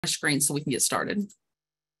screen so we can get started.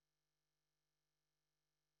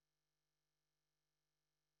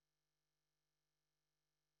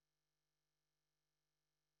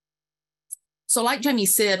 So like Jamie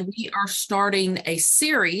said, we are starting a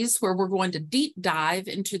series where we're going to deep dive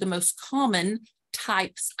into the most common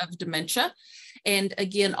types of dementia. And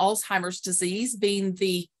again, Alzheimer's disease being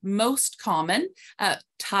the most common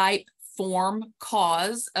type, form,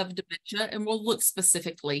 cause of dementia. And we'll look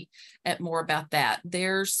specifically at more about that.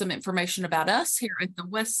 There's some information about us here at the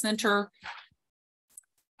West Center,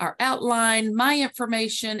 our outline, my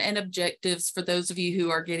information, and objectives for those of you who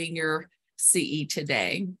are getting your CE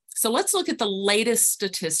today. So let's look at the latest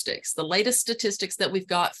statistics that we've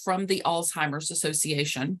got from the Alzheimer's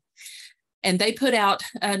Association. And they put out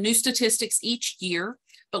new statistics each year,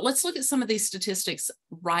 but let's look at some of these statistics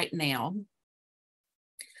right now.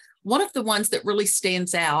 One of the ones that really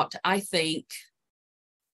stands out, I think,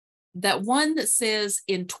 that one that says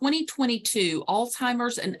in 2022,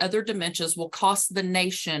 Alzheimer's and other dementias will cost the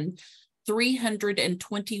nation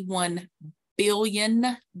 $321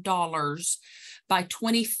 billion. By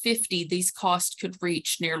 2050, these costs could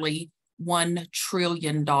reach nearly $1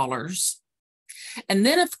 trillion. And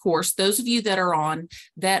then, of course, those of you that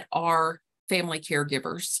are family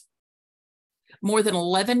caregivers. More than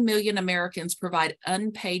 11 million Americans provide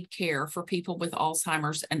unpaid care for people with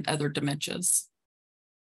Alzheimer's and other dementias.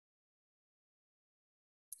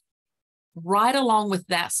 Right along with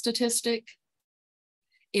that statistic,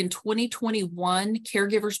 in 2021,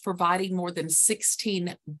 caregivers providing more than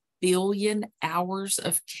 16 billion hours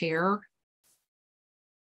of care,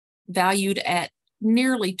 valued at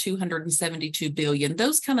nearly 272 billion.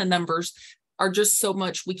 Those kind of numbers are just so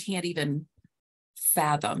much we can't even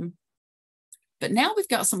fathom. But now we've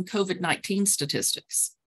got some COVID-19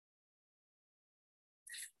 statistics.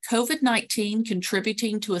 COVID-19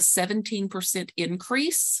 contributing to a 17%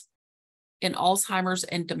 increase in Alzheimer's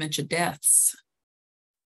and dementia deaths.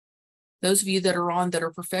 Those of you that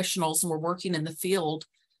are professionals and were working in the field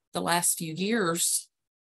the last few years,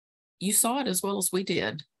 you saw it as well as we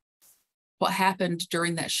did. What happened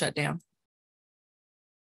during that shutdown?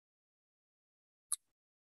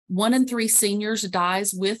 1 in 3 seniors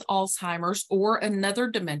dies with Alzheimer's or another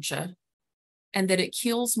dementia, and that it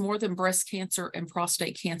kills more than breast cancer and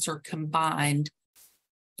prostate cancer combined.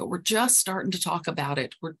 But we're just starting to talk about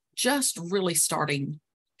it. We're just really starting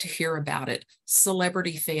to hear about it.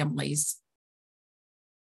 Celebrity families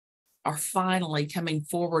are finally coming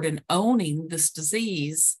forward and owning this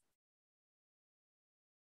disease.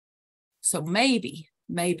 So maybe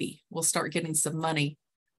we'll start getting some money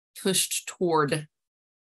pushed toward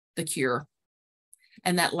the cure.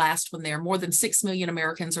 And that last one there, more than 6 million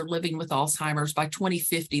Americans are living with Alzheimer's. By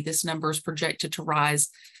 2050, this number is projected to rise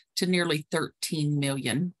to nearly 13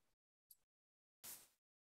 million.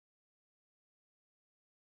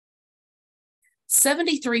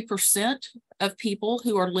 %73% of people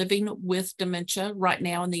who are living with dementia right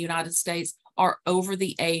now in the United States are over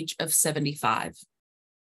the age of 75.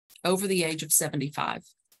 Over the age of 75.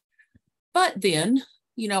 But then,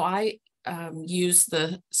 you know, I use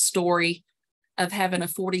the story of having a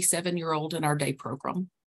 47-year-old in our day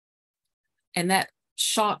program. And that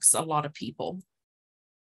shocks a lot of people.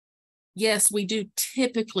 Yes, we do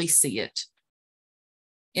typically see it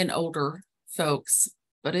in older folks,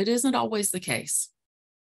 but it isn't always the case.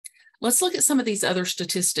 Let's look at some of these other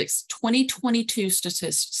statistics, 2022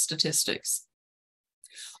 statistics.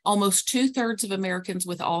 Almost 2/3 of Americans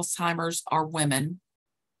with Alzheimer's are women.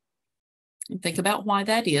 And think about why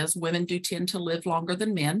that is. Women do tend to live longer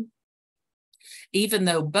than men, even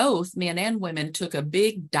though both men and women took a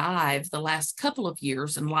big dive the last couple of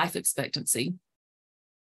years in life expectancy.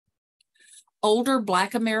 Older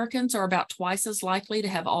Black Americans are about twice as likely to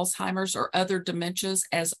have Alzheimer's or other dementias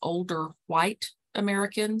as older white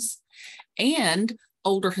Americans. And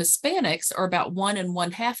older Hispanics are about 1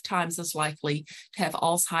 1/2 times as likely to have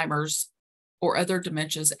Alzheimer's or other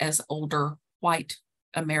dementias as older white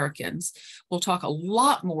Americans. We'll talk a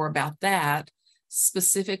lot more about that,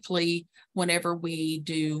 specifically whenever we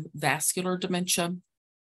do vascular dementia,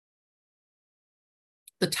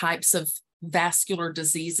 the types of vascular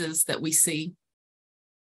diseases that we see.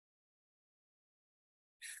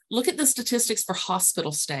 Look at the statistics for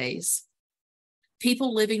hospital stays.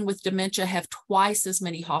 People living with dementia have twice as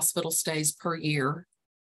many hospital stays per year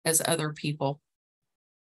as other people.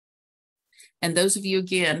 And those of you,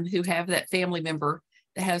 again, who have that family member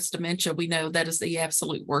that has dementia, we know that is the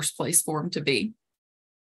absolute worst place for them to be.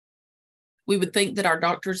 We would think that our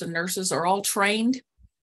doctors and nurses are all trained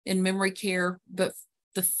in memory care, but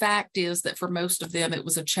the fact is that for most of them, it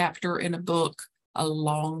was a chapter in a book a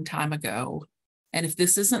long time ago. And if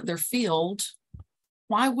this isn't their field,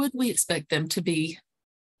 why would we expect them to be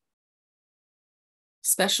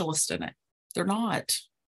specialists in it? They're not.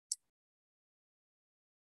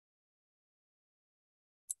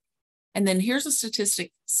 And then here's a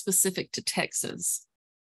statistic specific to Texas.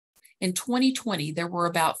 In 2020, there were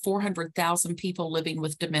about 400,000 people living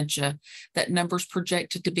with dementia. That number's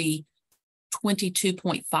projected to be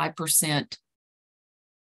 22.5%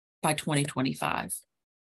 by 2025.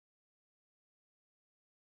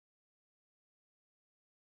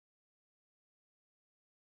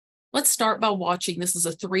 Let's start by watching. This is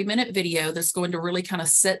a 3-minute video that's going to really kind of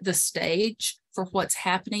set the stage for what's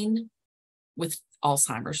happening with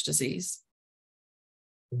Alzheimer's disease.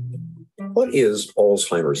 What is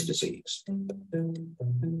Alzheimer's disease?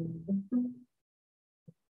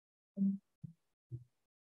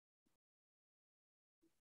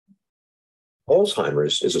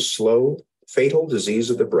 Alzheimer's is a slow, fatal disease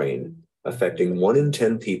of the brain affecting 1 in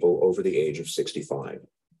 10 people over the age of 65.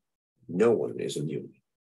 No one is immune.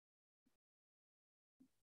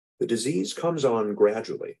 The disease comes on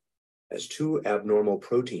gradually as 2 abnormal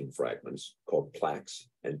protein fragments called plaques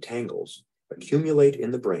and tangles accumulate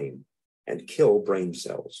in the brain and kill brain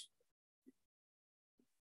cells.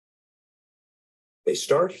 They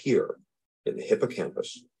start here in the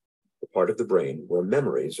hippocampus, the part of the brain where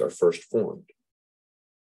memories are first formed.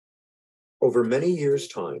 Over many years'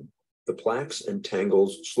 time, the plaques and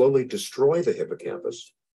tangles slowly destroy the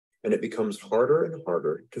hippocampus, and it becomes harder and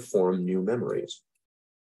harder to form new memories.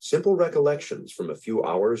 Simple recollections from a few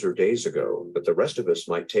hours or days ago that the rest of us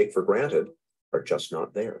might take for granted are just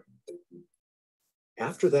not there.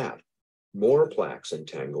 After that, more plaques and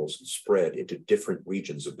tangles spread into different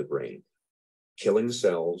regions of the brain, killing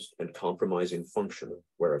cells and compromising function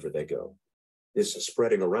wherever they go. This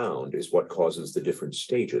spreading around is what causes the different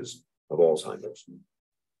stages of Alzheimer's.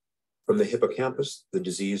 From the hippocampus, the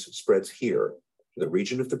disease spreads here to the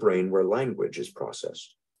region of the brain where language is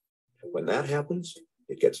processed. When that happens,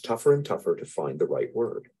 it gets tougher and tougher to find the right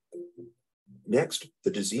word. Next,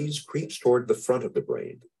 the disease creeps toward the front of the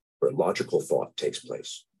brain, where logical thought takes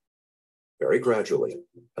place. Very gradually,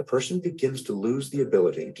 a person begins to lose the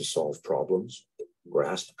ability to solve problems,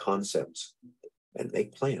 grasp concepts, and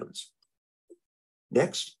make plans.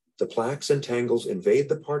 Next, the plaques and tangles invade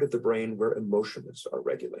the part of the brain where emotions are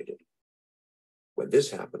regulated. When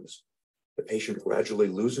this happens, the patient gradually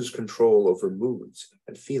loses control over moods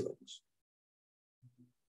and feelings.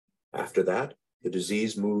 After that, the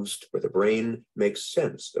disease moves to where the brain makes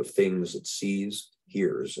sense of things it sees,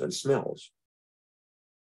 hears, and smells.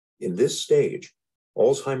 In this stage,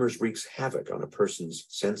 Alzheimer's wreaks havoc on a person's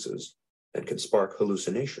senses and can spark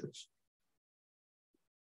hallucinations.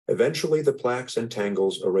 Eventually, the plaques and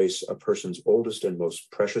tangles erase a person's oldest and most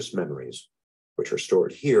precious memories, which are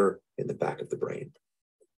stored here in the back of the brain.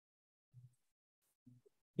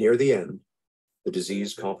 Near the end, the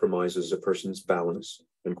disease compromises a person's balance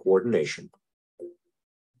and coordination.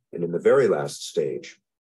 And in the very last stage,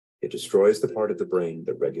 it destroys the part of the brain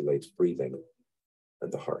that regulates breathing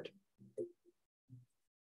and the heart.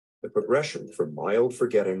 The progression from mild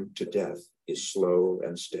forgetting to death is slow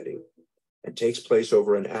and steady and takes place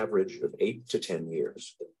over an average of 8 to 10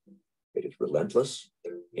 years. It is relentless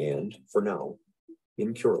and, for now,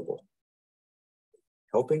 incurable.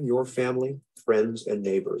 Helping your family, friends, and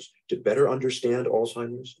neighbors to better understand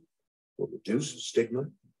Alzheimer's will reduce stigma,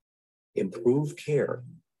 improve care,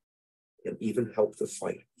 and even help the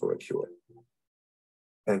fight for a cure.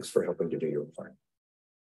 Thanks for helping to do your part.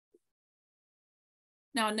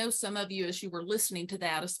 Now, I know some of you, as you were listening to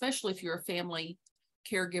that, especially if you're a family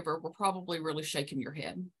caregiver, were probably really shaking your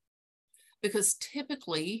head, because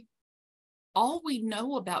typically all we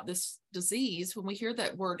know about this disease, when we hear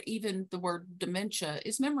that word, even the word dementia,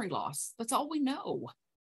 is memory loss. That's all we know.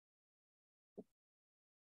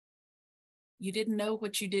 You didn't know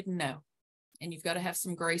what you didn't know. And you've got to have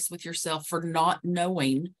some grace with yourself for not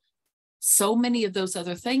knowing so many of those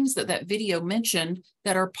other things that that video mentioned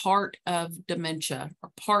that are part of dementia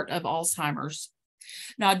or part of Alzheimer's.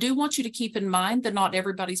 Now, I do want you to keep in mind that not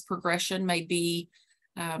everybody's progression may be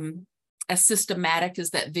as systematic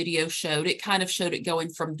as that video showed. It kind of showed it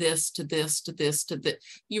going from this to this to this to this.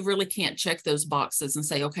 You really can't check those boxes and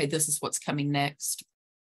say, okay, this is what's coming next.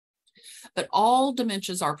 But all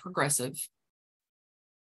dementias are progressive.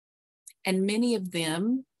 And many of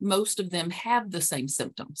them, most of them have the same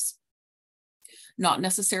symptoms, not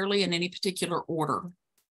necessarily in any particular order.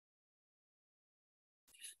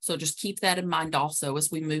 So just keep that in mind also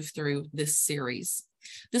as we move through this series.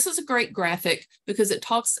 This is a great graphic because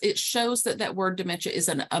it shows that that word dementia is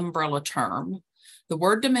an umbrella term. The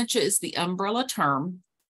word dementia is the umbrella term.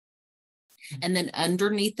 And then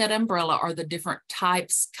underneath that umbrella are the different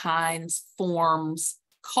types, kinds, forms,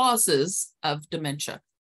 causes of dementia.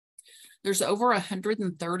 There's over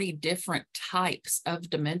 130 different types of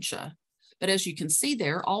dementia. But as you can see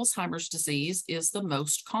there, Alzheimer's disease is the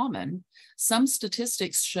most common. Some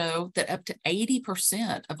statistics show that up to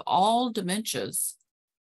 80% of all dementias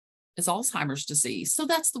is Alzheimer's disease. So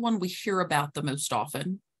that's the one we hear about the most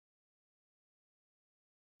often.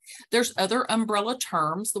 There's other umbrella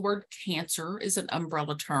terms. The word cancer is an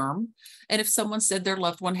umbrella term. And if someone said their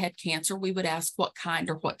loved one had cancer, we would ask what kind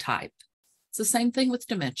or what type. It's the same thing with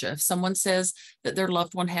dementia. If someone says that their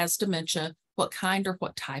loved one has dementia, what kind or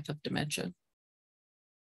what type of dementia?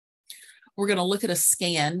 We're going to look at a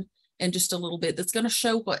scan in just a little bit that's going to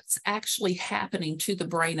show what's actually happening to the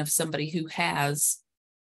brain of somebody who has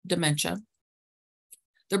dementia.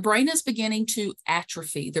 The brain is beginning to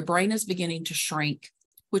atrophy. The brain is beginning to shrink,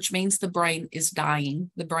 which means the brain is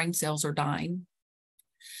dying. The brain cells are dying.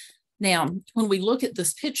 Now, when we look at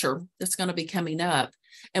this picture that's going to be coming up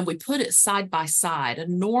and we put it side by side, a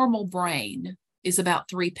normal brain is about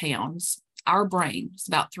 3 pounds. Our brain is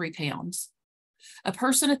about 3 pounds. A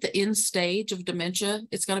person at the end stage of dementia,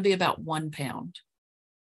 it's going to be about 1 pound.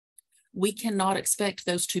 We cannot expect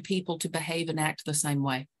those two people to behave and act the same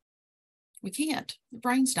way. We can't. The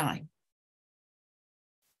brain's dying.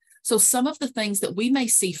 So some of the things that we may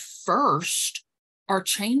see first are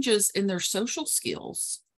changes in their social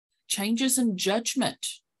skills, changes in judgment,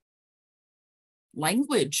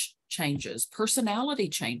 language changes, personality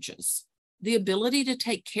changes, the ability to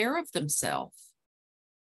take care of themselves.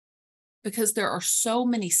 Because there are so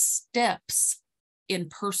many steps in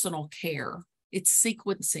personal care. It's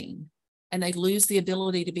sequencing, and they lose the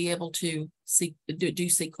ability to be able to do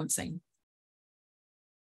sequencing.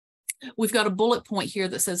 We've got a bullet point here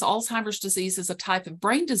that says Alzheimer's disease is a type of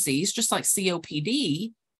brain disease, just like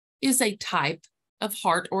COPD is a type of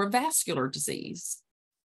heart or vascular disease.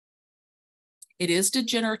 It is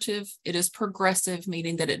degenerative, it is progressive,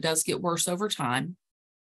 meaning that it does get worse over time.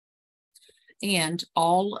 And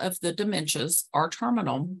all of the dementias are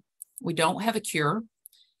terminal. We don't have a cure,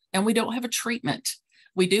 and we don't have a treatment.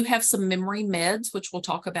 We do have some memory meds, which we'll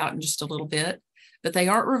talk about in just a little bit, but they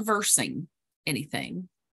aren't reversing anything.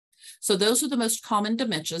 So those are the most common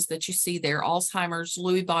dementias that you see there: Alzheimer's,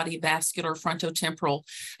 Lewy body, vascular, frontotemporal.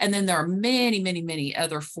 And then there are many, many, many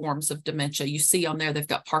other forms of dementia. You see on there, they've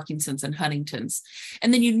got Parkinson's and Huntington's.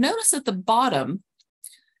 And then you notice at the bottom,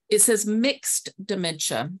 it says mixed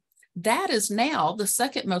dementia. That is now the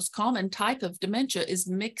second most common type of dementia, is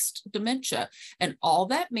mixed dementia. And all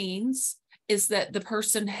that means is that the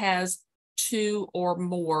person has 2 or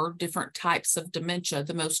more different types of dementia,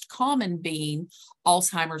 the most common being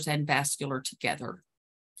Alzheimer's and vascular together,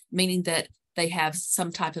 meaning that they have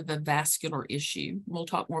some type of a vascular issue. We'll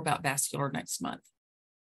talk more about vascular next month.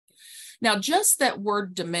 Now, just that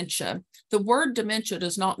word dementia, the word dementia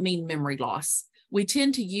does not mean memory loss. We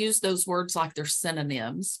tend to use those words like they're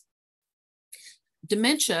synonyms.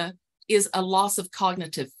 Dementia is a loss of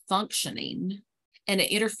cognitive functioning, and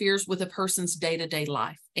it interferes with a person's day-to-day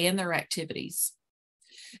life and their activities.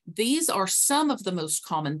 These are some of the most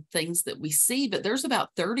common things that we see, but there's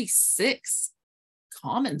about 36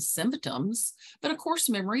 common symptoms. But of course,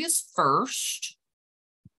 memory is first,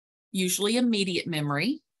 usually immediate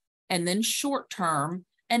memory, and then short-term,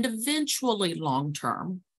 and eventually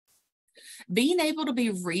long-term. Being able to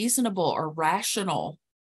be reasonable or rational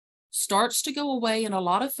starts to go away in a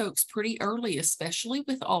lot of folks pretty early, especially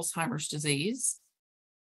with Alzheimer's disease,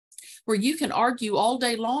 where you can argue all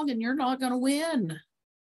day long and you're not going to win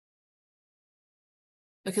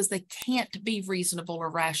because they can't be reasonable or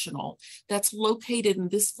rational. That's located in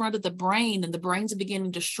this front of the brain, and the brain's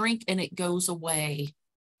beginning to shrink and it goes away.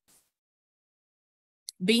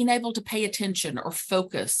 Being able to pay attention or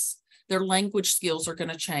focus, their language skills are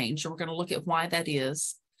going to change, and we're going to look at why that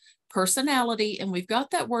is. Personality, and we've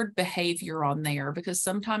got that word behavior on there because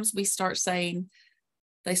sometimes we start saying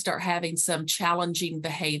they start having some challenging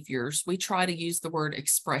behaviors. We try to use the word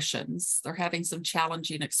expressions. They're having some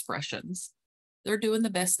challenging expressions. They're doing the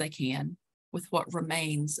best they can with what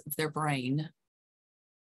remains of their brain.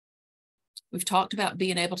 We've talked about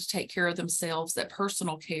being able to take care of themselves, that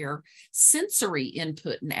personal care, sensory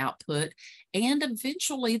input and output, and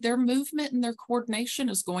eventually their movement and their coordination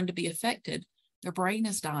is going to be affected. Their brain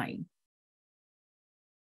is dying.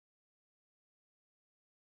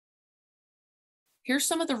 Here's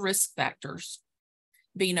some of the risk factors.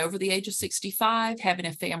 Being over the age of 65, having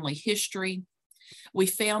a family history. We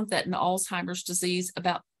found that in Alzheimer's disease,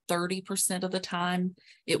 about 30% of the time,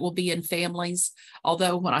 it will be in families.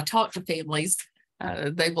 Although when I talk to families,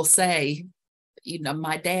 they will say,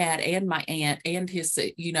 my dad and my aunt and his,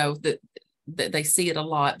 that they see it a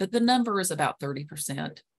lot, but the number is about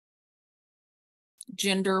 30%.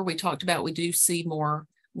 Gender, we talked about, we do see more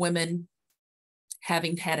women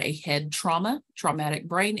having had a head trauma, traumatic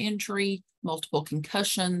brain injury, multiple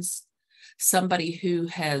concussions, somebody who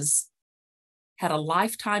has had a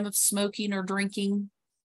lifetime of smoking or drinking.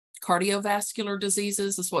 Cardiovascular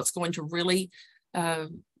diseases is what's going to really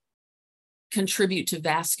contribute to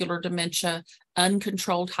vascular dementia,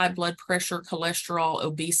 uncontrolled high blood pressure, cholesterol,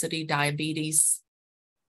 obesity, diabetes.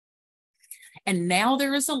 And now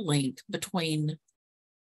there is a link between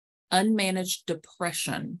unmanaged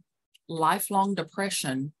depression, lifelong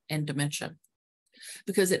depression, and dementia,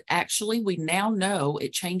 because we now know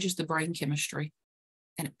it changes the brain chemistry,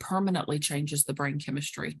 and it permanently changes the brain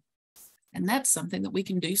chemistry. And that's something that we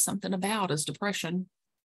can do something about, as depression.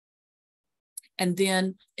 And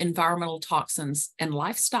then environmental toxins and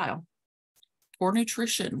lifestyle, poor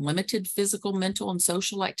nutrition, limited physical, mental, and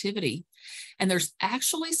social activity. And there's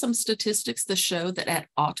actually some statistics that show that at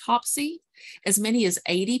autopsy, as many as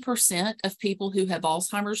 80% of people who have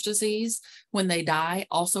Alzheimer's disease, when they die,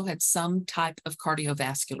 also had some type of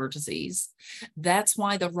cardiovascular disease. That's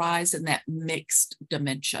why the rise in that mixed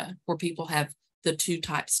dementia, where people have the two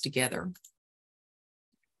types together.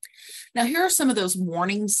 Now, here are some of those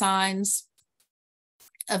warning signs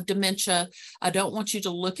of dementia. I don't want you to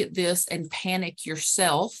look at this and panic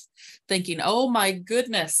yourself, thinking, oh my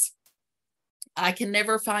goodness, I can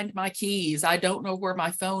never find my keys. I don't know where my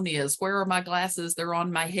phone is. Where are my glasses? They're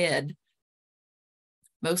on my head.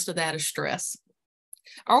 Most of that is stress.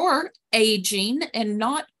 Or aging, and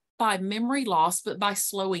not by memory loss, but by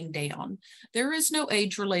slowing down. There is no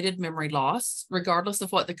age-related memory loss, regardless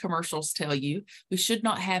of what the commercials tell you. We should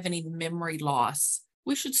not have any memory loss.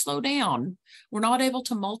 We should slow down. We're not able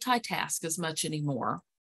to multitask as much anymore.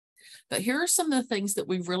 But here are some of the things that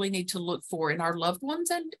we really need to look for in our loved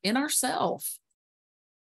ones and in ourselves.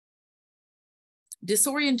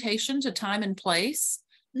 Disorientation to time and place,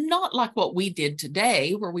 not like what we did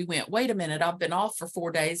today, where we went, wait a minute, I've been off for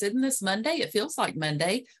 4 days. Isn't this Monday? It feels like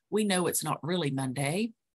Monday. We know it's not really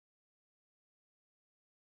Monday.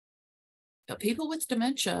 But people with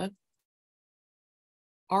dementia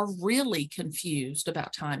are really confused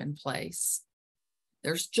about time and place.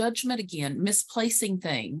 There's judgment again, misplacing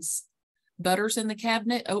things. Butter's in the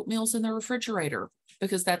cabinet, oatmeal's in the refrigerator,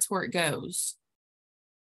 because that's where it goes.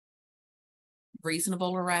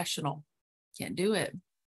 Reasonable or rational, can't do it.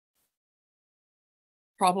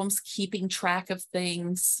 Problems keeping track of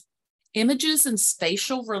things. Images and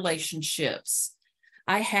spatial relationships.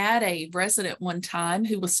 I had a resident one time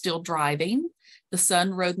who was still driving. The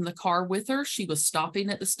son rode in the car with her. She was stopping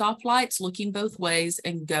at the stoplights, looking both ways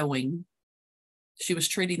and going. She was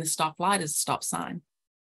treating the stoplight as a stop sign.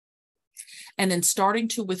 And then starting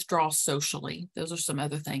to withdraw socially. Those are some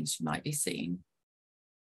other things you might be seeing.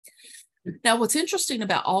 Now, what's interesting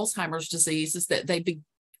about Alzheimer's disease is that they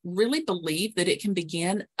really believe that it can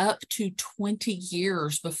begin up to 20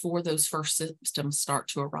 years before those first symptoms start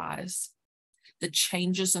to arise. The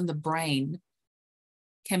changes in the brain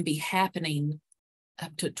can be happening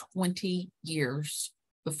up to 20 years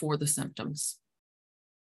before the symptoms.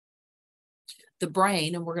 The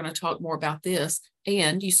brain, and we're going to talk more about this,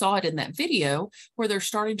 and you saw it in that video where they're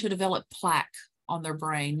starting to develop plaque on their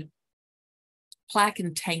brain. Plaque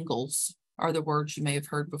and tangles are the words you may have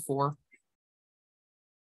heard before.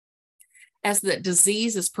 As the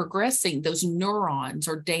disease is progressing, those neurons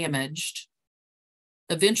are damaged.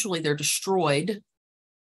 Eventually, they're destroyed.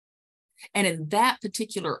 And in that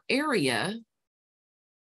particular area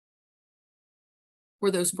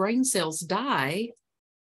where those brain cells die,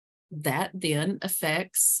 that then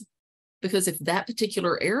affects, because if that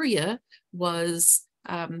particular area was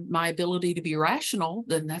my ability to be rational,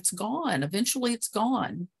 then that's gone. Eventually, it's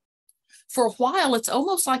gone. For a while, it's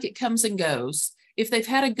almost like it comes and goes. If they've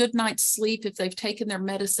had a good night's sleep, if they've taken their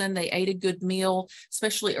medicine, they ate a good meal,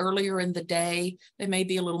 especially earlier in the day, they may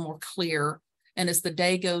be a little more clear. And as the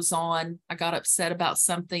day goes on, I got upset about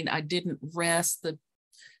something, I didn't rest, the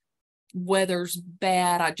weather's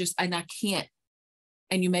bad, I can't.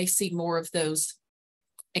 And you may see more of those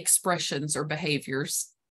expressions or behaviors.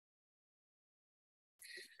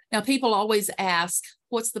 Now, people always ask,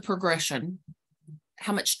 what's the progression?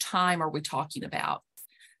 How much time are we talking about?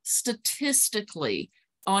 Statistically,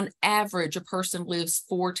 on average, a person lives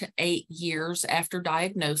 4 to 8 years after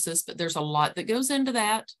diagnosis, but there's a lot that goes into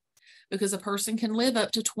that because a person can live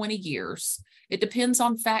up to 20 years. It depends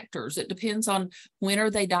on factors. It depends on when are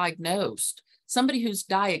they diagnosed. Somebody who's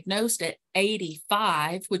diagnosed at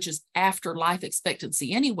 85, which is after life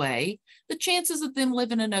expectancy anyway, the chances of them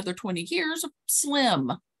living another 20 years are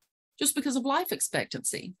slim just because of life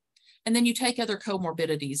expectancy. And then you take other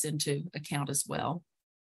comorbidities into account as well.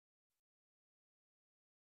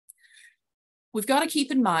 We've got to keep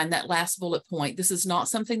in mind that last bullet point. This is not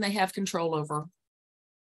something they have control over.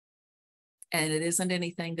 And it isn't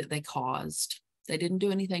anything that they caused. They didn't do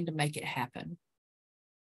anything to make it happen.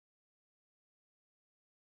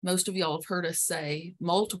 Most of y'all have heard us say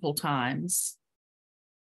multiple times,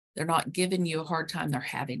 they're not giving you a hard time, they're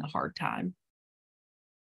having a hard time.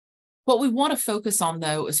 What we want to focus on,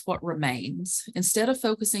 though, is what remains. Instead of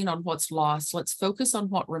focusing on what's lost, let's focus on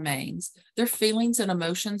what remains. Their feelings and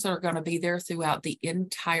emotions are going to be there throughout the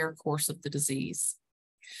entire course of the disease.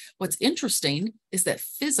 What's interesting is that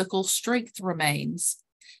physical strength remains,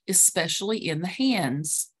 especially in the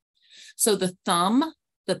hands. So the thumb,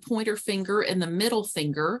 the pointer finger, and the middle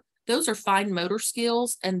finger, those are fine motor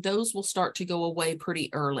skills, and those will start to go away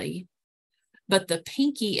pretty early. But the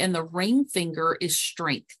pinky and the ring finger is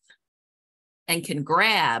strength and can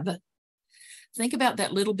grab. Think about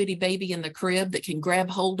that little bitty baby in the crib that can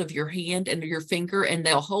grab hold of your hand and your finger, and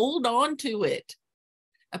they'll hold on to it.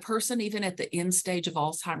 A person, even at the end stage of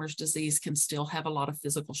Alzheimer's disease, can still have a lot of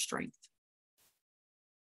physical strength.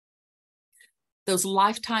 Those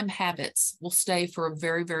lifetime habits will stay for a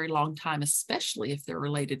very, very long time, especially if they're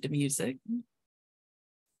related to music.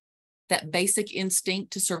 That basic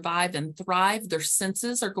instinct to survive and thrive, their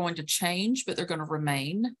senses are going to change, but they're going to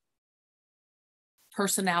remain.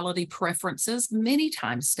 Personality preferences many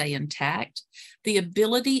times stay intact. The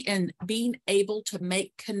ability and being able to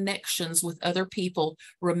make connections with other people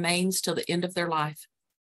remains till the end of their life.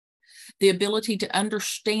 The ability to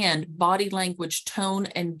understand body language, tone,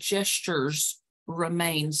 and gestures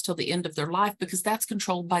remains till the end of their life, because that's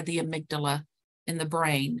controlled by the amygdala in the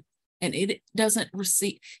brain. And it doesn't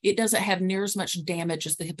have near as much damage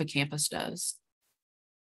as the hippocampus does.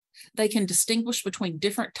 They can distinguish between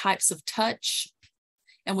different types of touch,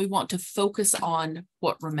 and we want to focus on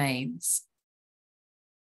what remains.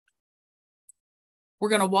 We're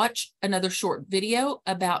going to watch another short video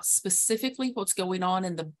about specifically what's going on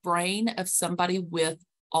in the brain of somebody with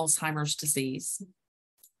Alzheimer's disease.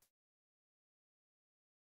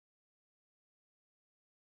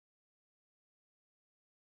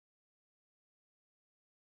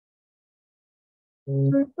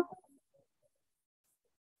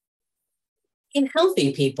 In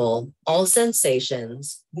healthy people, all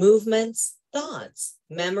sensations, movements, thoughts,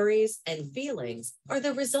 memories, and feelings are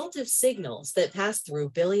the result of signals that pass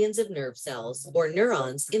through billions of nerve cells or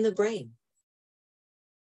neurons in the brain.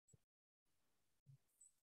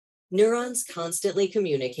 Neurons constantly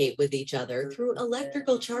communicate with each other through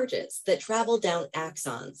electrical charges that travel down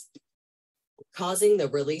axons, causing the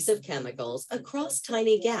release of chemicals across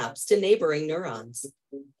tiny gaps to neighboring neurons.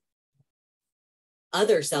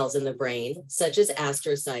 Other cells in the brain, such as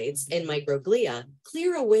astrocytes and microglia,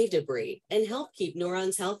 clear away debris and help keep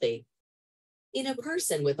neurons healthy. In a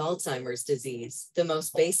person with Alzheimer's disease, the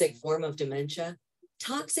most basic form of dementia,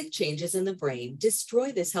 toxic changes in the brain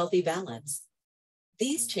destroy this healthy balance.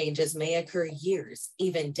 These changes may occur years,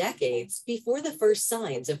 even decades, before the first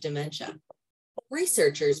signs of dementia.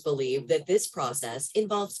 Researchers believe that this process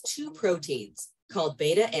involves two proteins, called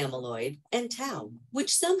beta amyloid and tau,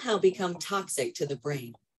 which somehow become toxic to the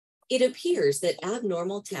brain. It appears that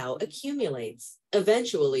abnormal tau accumulates,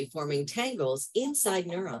 eventually forming tangles inside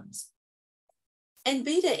neurons. And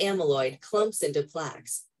beta amyloid clumps into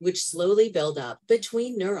plaques, which slowly build up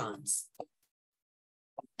between neurons.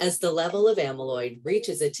 As the level of amyloid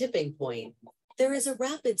reaches a tipping point, there is a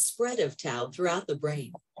rapid spread of tau throughout the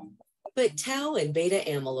brain. But tau and beta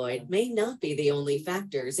amyloid may not be the only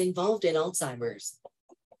factors involved in Alzheimer's.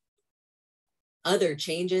 Other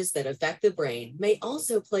changes that affect the brain may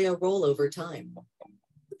also play a role over time.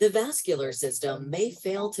 The vascular system may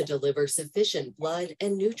fail to deliver sufficient blood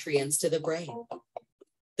and nutrients to the brain.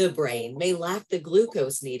 The brain may lack the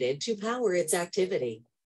glucose needed to power its activity.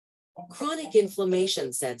 Chronic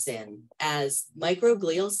inflammation sets in as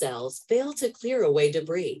microglial cells fail to clear away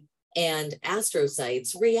debris, and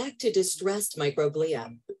astrocytes react to distressed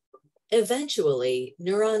microglia. Eventually,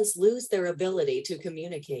 neurons lose their ability to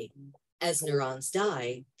communicate. As neurons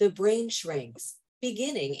die, the brain shrinks,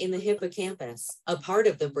 beginning in the hippocampus, a part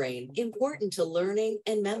of the brain important to learning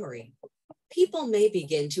and memory. People may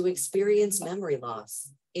begin to experience memory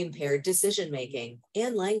loss, impaired decision-making,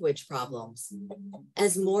 and language problems.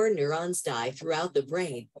 As more neurons die throughout the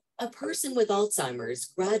brain, a person with Alzheimer's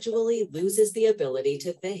gradually loses the ability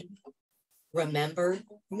to think, remember,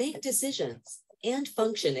 make decisions, and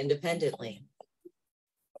function independently.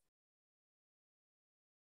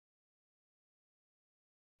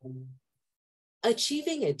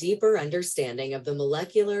 Achieving a deeper understanding of the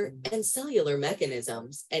molecular and cellular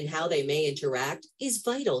mechanisms and how they may interact is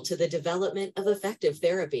vital to the development of effective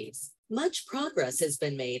therapies. Much progress has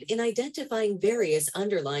been made in identifying various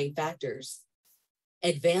underlying factors.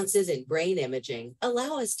 Advances in brain imaging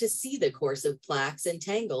allow us to see the course of plaques and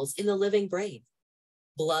tangles in the living brain.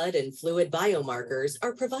 Blood and fluid biomarkers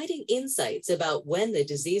are providing insights about when the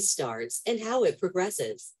disease starts and how it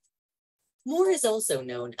progresses. More is also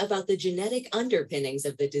known about the genetic underpinnings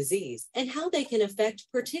of the disease and how they can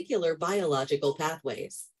affect particular biological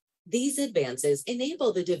pathways. These advances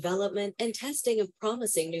enable the development and testing of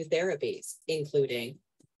promising new therapies, including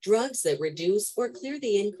drugs that reduce or clear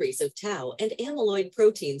the increase of tau and amyloid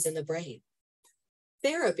proteins in the brain,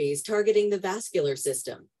 therapies targeting the vascular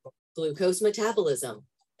system, glucose metabolism,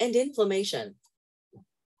 and inflammation,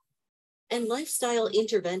 and lifestyle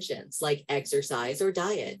interventions like exercise or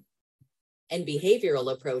diet, and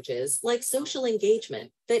behavioral approaches like social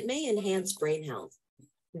engagement that may enhance brain health.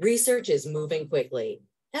 Research is moving quickly,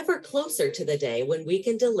 ever closer to the day when we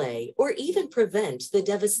can delay or even prevent the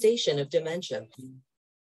devastation of dementia.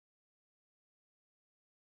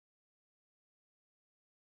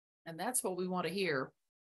 And that's what we want to hear,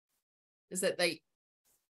 is that they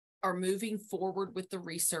are moving forward with the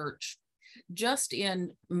research. Just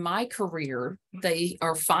in my career, they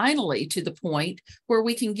are finally to the point where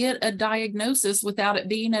we can get a diagnosis without it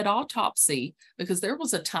being at autopsy, because there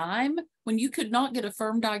was a time when you could not get a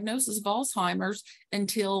firm diagnosis of Alzheimer's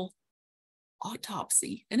until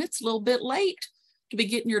autopsy, and it's a little bit late to be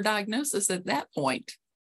getting your diagnosis at that point.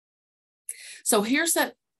 So here's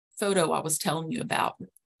that photo I was telling you about.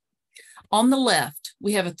 On the left,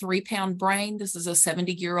 we have a 3-pound brain. This is a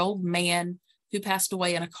 70-year-old man who passed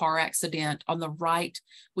away in a car accident. On the right,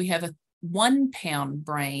 we have a 1-pound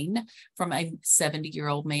brain from a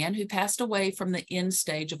 70-year-old man who passed away from the end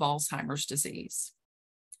stage of Alzheimer's disease.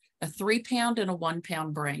 A 3-pound and a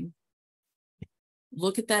 1-pound brain.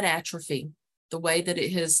 Look at that atrophy, the way that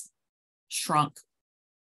it has shrunk.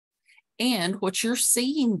 And what you're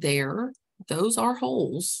seeing there, those are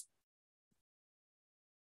holes.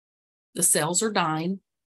 The cells are dying,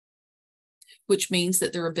 which means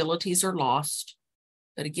that their abilities are lost.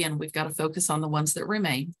 But again, we've got to focus on the ones that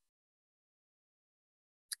remain.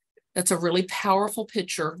 That's a really powerful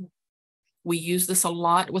picture. We use this a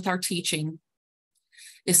lot with our teaching,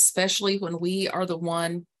 especially when we are the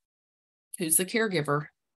one who's the caregiver.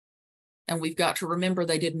 And we've got to remember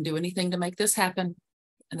they didn't do anything to make this happen,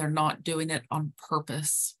 and they're not doing it on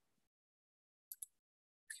purpose.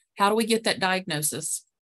 How do we get that diagnosis?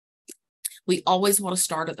 We always want to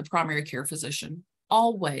start at the primary care physician,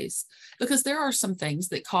 always, because there are some things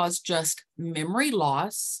that cause just memory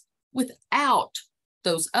loss without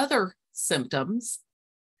those other symptoms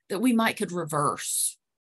that we could reverse,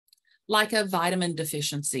 like a vitamin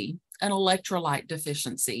deficiency, an electrolyte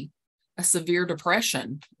deficiency, a severe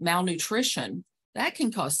depression, malnutrition. That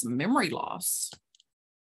can cause some memory loss.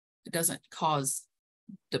 It doesn't cause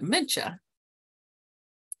dementia.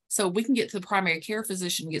 So we can get to the primary care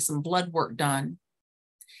physician, get some blood work done.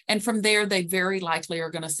 And from there, they very likely are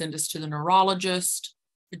going to send us to the neurologist,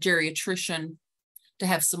 the geriatrician, to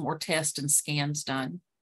have some more tests and scans done.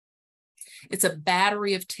 It's a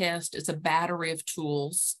battery of tests. It's a battery of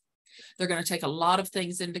tools. They're going to take a lot of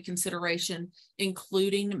things into consideration,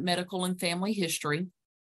 including medical and family history.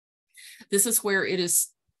 This is where it is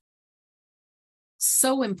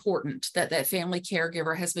so important that that family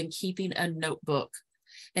caregiver has been keeping a notebook.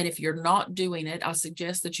 And if you're not doing it, I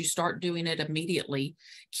suggest that you start doing it immediately.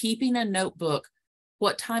 Keeping a notebook,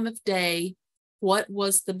 what time of day, what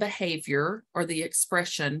was the behavior or the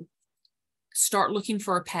expression? Start looking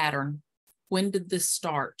for a pattern. When did this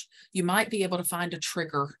start? You might be able to find a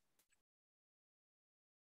trigger.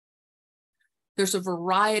 There's a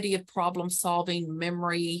variety of problem solving,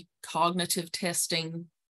 memory, cognitive testing,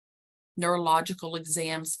 neurological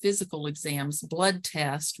exams, physical exams, blood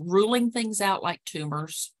tests, ruling things out like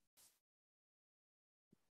tumors.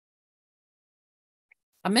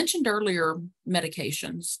 I mentioned earlier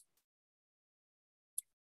medications.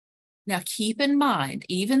 Now keep in mind,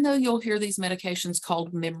 even though you'll hear these medications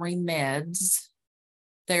called memory meds,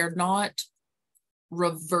 they're not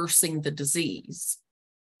reversing the disease,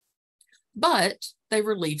 but they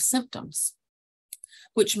relieve symptoms,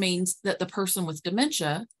 which means that the person with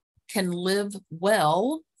dementia can live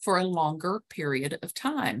well for a longer period of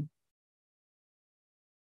time.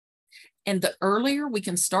 And the earlier we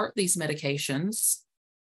can start these medications,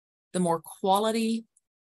 the more quality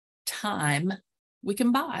time we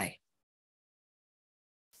can buy.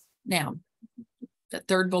 Now, that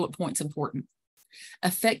third bullet point's important.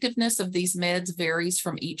 Effectiveness of these meds varies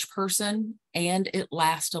from each person, and it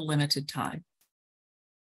lasts a limited time.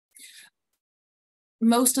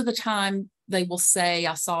 Most of the time, they will say,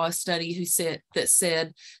 I saw a study said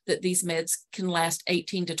that these meds can last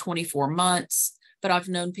 18 to 24 months, but I've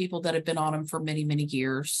known people that have been on them for many, many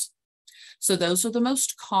years. So those are the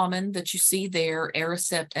most common that you see there: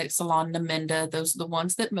 Aricept, Exelon, Namenda. Those are the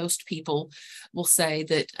ones that most people will say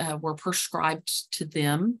that were prescribed to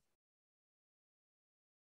them.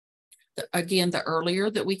 Again, the earlier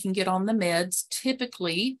that we can get on the meds,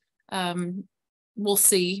 typically we'll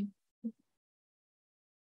see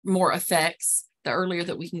more effects the earlier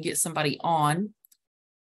that we can get somebody on.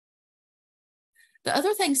 The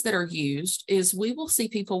other things that are used is we will see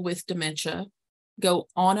people with dementia go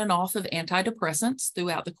on and off of antidepressants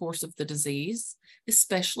throughout the course of the disease,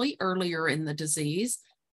 especially earlier in the disease,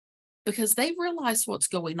 because they realize what's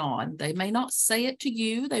going on. They may not say it to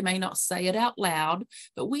you, they may not say it out loud,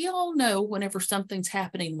 but we all know whenever something's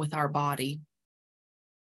happening with our body.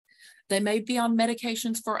 They may be on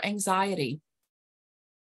medications for anxiety.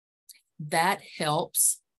 That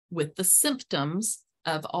helps with the symptoms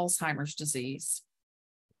of Alzheimer's disease.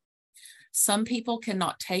 Some people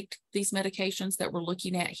cannot take these medications that we're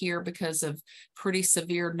looking at here because of pretty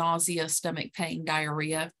severe nausea, stomach pain,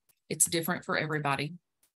 diarrhea. It's different for everybody.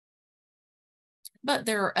 But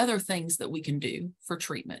there are other things that we can do for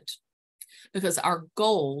treatment, because our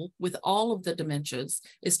goal with all of the dementias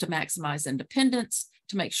is to maximize independence,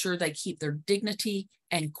 to make sure they keep their dignity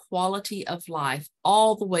and quality of life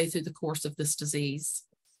all the way through the course of this disease.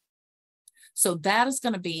 So that is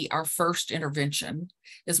going to be our first intervention,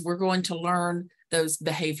 is we're going to learn those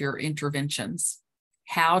behavior interventions,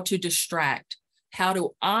 how to distract, how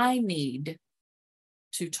do I need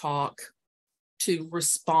to talk to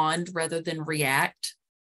respond rather than react.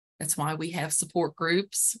 That's why we have support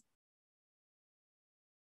groups.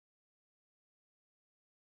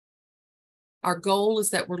 Our goal is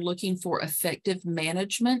that we're looking for effective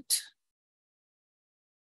management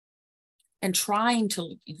and trying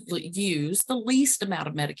to use the least amount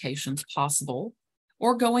of medications possible,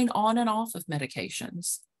 or going on and off of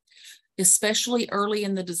medications. Especially early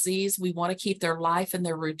in the disease, we want to keep their life and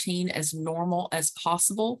their routine as normal as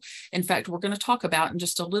possible. In fact, we're going to talk about in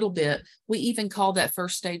just a little bit, we even call that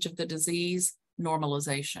first stage of the disease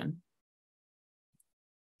normalization.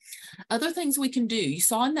 Other things we can do, you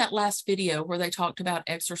saw in that last video where they talked about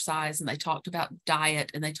exercise and they talked about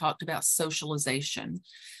diet and they talked about socialization,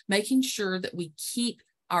 making sure that we keep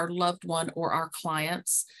our loved one or our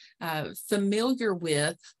clients familiar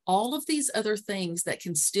with all of these other things that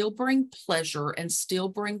can still bring pleasure and still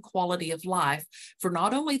bring quality of life for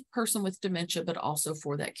not only the person with dementia, but also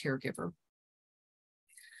for that caregiver.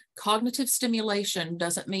 Cognitive stimulation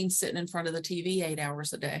doesn't mean sitting in front of the TV 8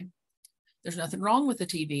 hours a day. There's nothing wrong with the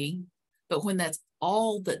TV, but when that's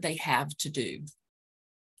all that they have to do,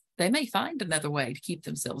 they may find another way to keep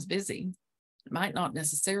themselves busy. It might not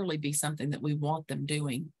necessarily be something that we want them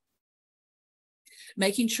doing.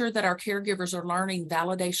 Making sure that our caregivers are learning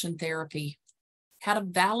validation therapy, how to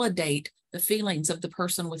validate the feelings of the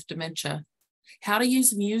person with dementia, how to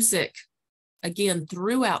use music, again,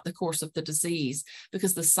 throughout the course of the disease,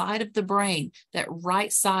 because the side of the brain, that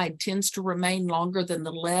right side tends to remain longer than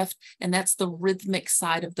the left, and that's the rhythmic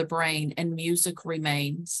side of the brain, and music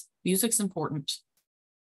remains. Music's important.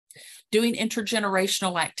 Doing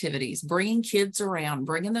intergenerational activities, bringing kids around,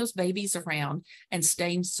 bringing those babies around, and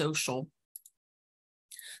staying social.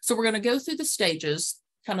 So we're going to go through the stages,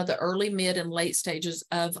 kind of the early, mid, and late stages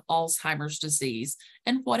of Alzheimer's disease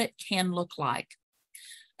and what it can look like.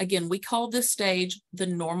 Again, we call this stage the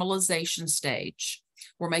normalization stage.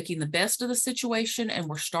 We're making the best of the situation and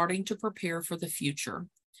we're starting to prepare for the future.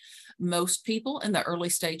 Most people in the early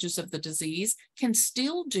stages of the disease can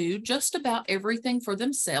still do just about everything for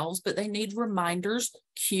themselves, but they need reminders,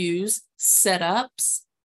 cues, setups,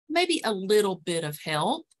 maybe a little bit of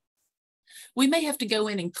help. We may have to go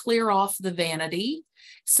in and clear off the vanity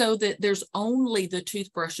so that there's only the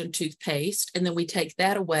toothbrush and toothpaste, and then we take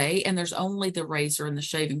that away, and there's only the razor and the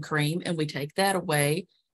shaving cream, and we take that away.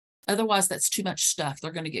 Otherwise, that's too much stuff.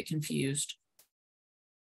 They're going to get confused.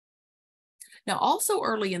 Now, also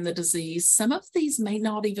early in the disease, some of these may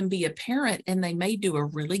not even be apparent, and they may do a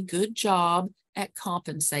really good job at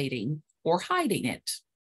compensating or hiding it.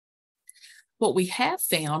 What we have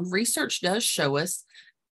found, research does show us,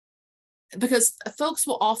 because folks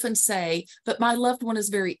will often say, but my loved one is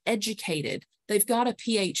very educated. They've got a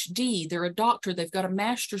PhD, they're a doctor, they've got a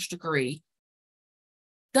master's degree.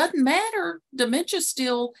 Doesn't matter. Dementia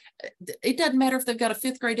still, it doesn't matter if they've got a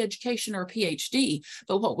 5th grade education or a PhD.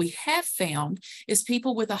 But what we have found is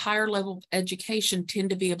people with a higher level of education tend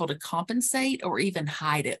to be able to compensate or even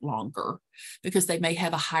hide it longer because they may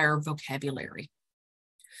have a higher vocabulary.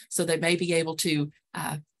 So they may be able to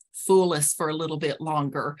fool us for a little bit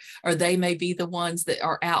longer, or they may be the ones that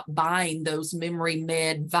are out buying those memory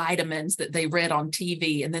med vitamins that they read on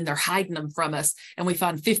TV, and then they're hiding them from us, and we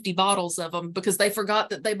find 50 bottles of them because they forgot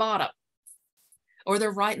that they bought them, or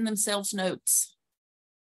they're writing themselves notes.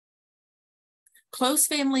 Close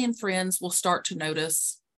family and friends will start to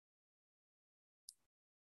notice.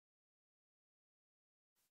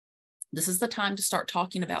 This is the time to start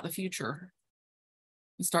talking about the future.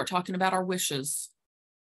 And start talking about our wishes.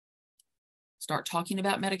 Start talking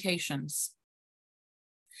about medications.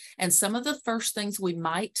 And some of the first things we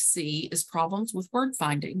might see is problems with word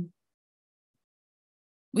finding.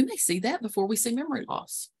 We may see that before we see memory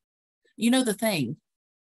loss. You know, the thing,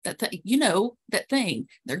 that thing.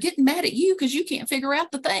 They're getting mad at you because you can't figure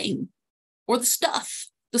out the thing, or the stuff,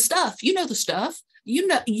 the stuff. They're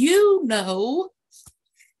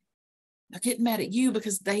getting mad at you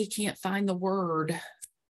because they can't find the word.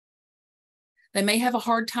 They may have a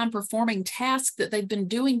hard time performing tasks that they've been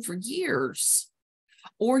doing for years.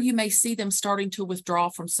 Or you may see them starting to withdraw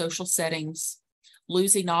from social settings,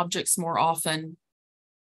 losing objects more often,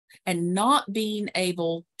 and not being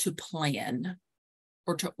able to plan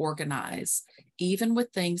or to organize, even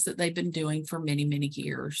with things that they've been doing for many, many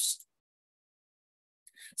years.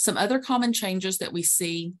 Some other common changes that we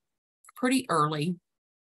see pretty early,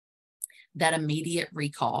 that immediate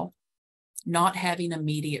recall, not having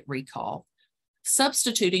immediate recall.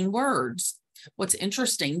 Substituting words. What's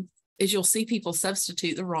interesting is you'll see people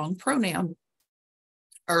substitute the wrong pronoun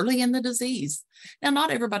early in the disease. Now, not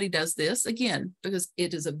everybody does this, again, because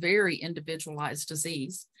it is a very individualized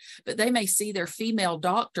disease, but they may see their female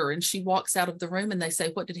doctor and she walks out of the room and they say,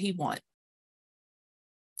 "What did he want?"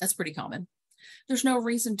 That's pretty common. There's no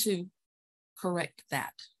reason to correct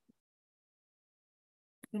that.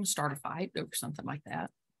 I'm going to start a fight over something like that.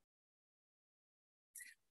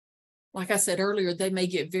 Like I said earlier, they may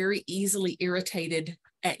get very easily irritated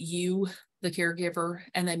at you, the caregiver,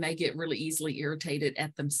 and they may get really easily irritated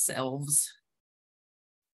at themselves.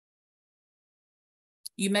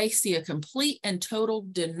 You may see a complete and total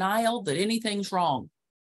denial that anything's wrong.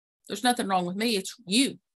 There's nothing wrong with me, it's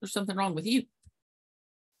you. There's something wrong with you.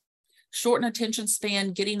 Shortened attention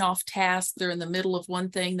span, getting off task. They're in the middle of one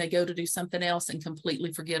thing, they go to do something else and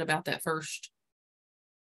completely forget about that first.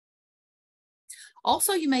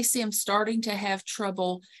 Also, you may see them starting to have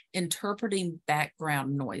trouble interpreting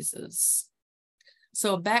background noises.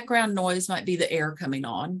 So a background noise might be the air coming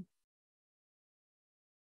on.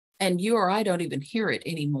 And you or I don't even hear it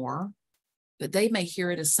anymore, but they may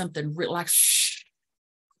hear it as something like shh,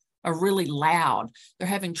 or really loud. They're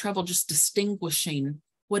having trouble just distinguishing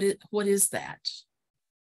what is that.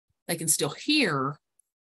 They can still hear,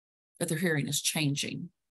 but their hearing is changing.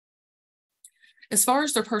 As far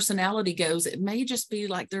as their personality goes, it may just be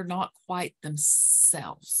like they're not quite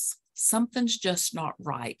themselves. Something's just not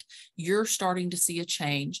right. You're starting to see a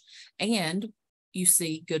change, and you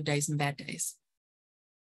see good days and bad days.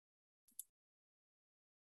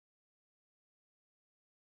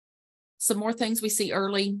 Some more things we see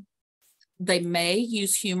early. They may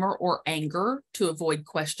use humor or anger to avoid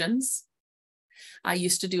questions. I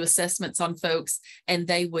used to do assessments on folks, and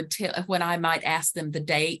they would tell when I might ask them the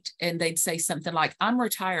date, and they'd say something like, "I'm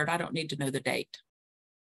retired, I don't need to know the date."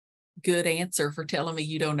 Good answer for telling me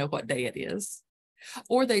you don't know what day it is.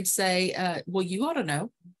 Or they'd say, "Well, you ought to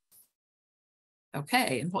know."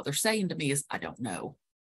 Okay, and what they're saying to me is, "I don't know."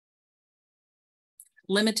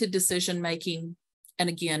 Limited decision making, and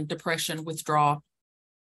again, depression, withdrawal.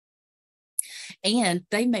 And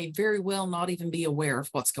they may very well not even be aware of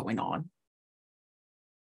what's going on.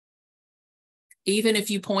 Even if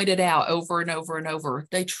you point it out over and over and over,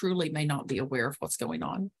 they truly may not be aware of what's going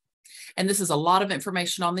on. And this is a lot of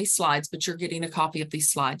information on these slides, but you're getting a copy of these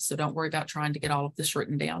slides, so don't worry about trying to get all of this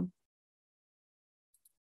written down.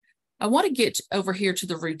 I want to get over here to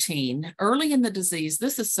the routine. Early in the disease,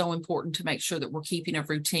 this is so important to make sure that we're keeping a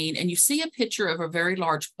routine. And you see a picture of a very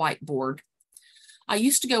large whiteboard. I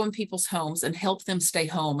used to go in people's homes and help them stay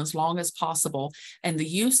home as long as possible. And the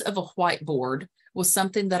use of a whiteboard was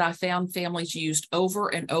something that I found families used over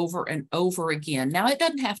and over and over again. Now, it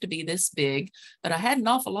doesn't have to be this big, but I had an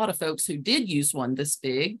awful lot of folks who did use one this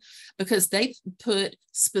big because they put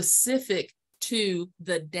specific to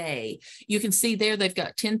the day. You can see there they've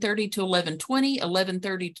got 10:30 to 11:20,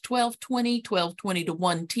 11:30 to 12:20, 12:20 to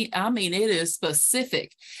 1:10. I mean, it is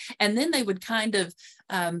specific. And then they would kind of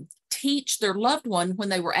teach their loved one when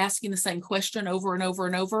they were asking the same question over and over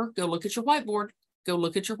and over, go look at your whiteboard, go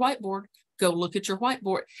look at your whiteboard, go look at your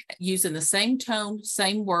whiteboard, using the same tone,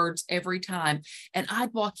 same words every time. And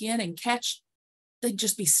I'd walk in and catch, they'd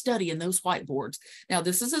just be studying those whiteboards. Now,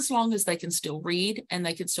 this is as long as they can still read and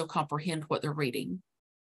they can still comprehend what they're reading,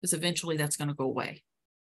 because eventually that's going to go away.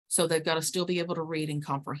 So they've got to still be able to read and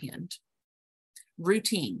comprehend.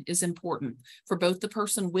 Routine is important for both the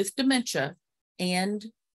person with dementia and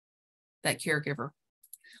that caregiver.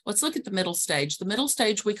 Let's look at the middle stage. The middle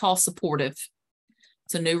stage we call supportive.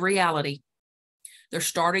 It's a new reality. They're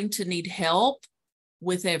starting to need help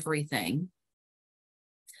with everything.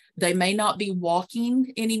 They may not be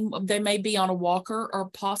walking they may be on a walker or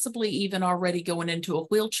possibly even already going into a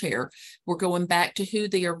wheelchair. We're going back to who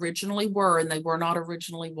they originally were, and they were not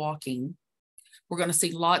originally walking. We're going to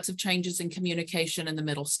see lots of changes in communication in the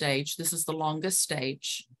middle stage. This is the longest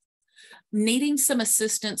stage. Needing some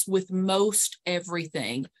assistance with most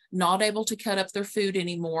everything, not able to cut up their food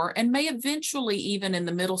anymore, and may eventually even in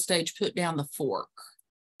the middle stage put down the fork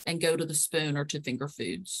and go to the spoon or to finger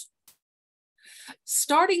foods.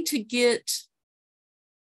 Starting to get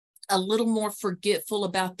a little more forgetful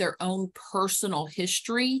about their own personal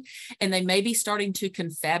history, and they may be starting to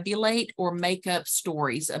confabulate or make up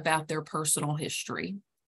stories about their personal history,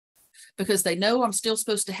 because they know I'm still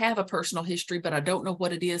supposed to have a personal history, but I don't know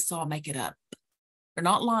what it is, so I'll make it up. They're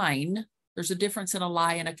not lying. There's a difference in a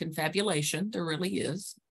lie and a confabulation. There really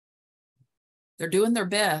is. They're doing their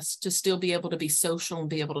best to still be able to be social and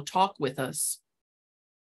be able to talk with us.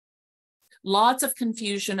 Lots of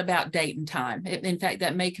confusion about date and time. In fact,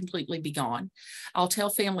 that may completely be gone. I'll tell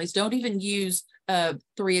families, don't even use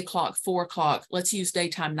 3 o'clock, 4 o'clock. Let's use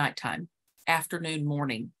daytime, nighttime, afternoon,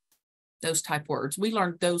 morning, those type words. We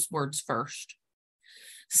learned those words first.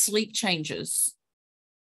 Sleep changes,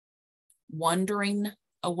 wandering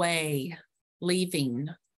away, leaving,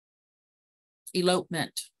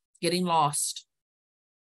 elopement, getting lost.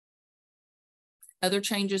 Other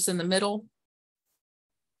changes in the middle.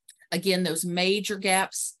 Again, those major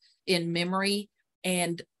gaps in memory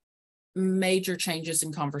and major changes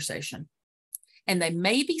in conversation. And they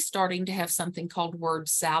may be starting to have something called word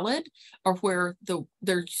salad, or where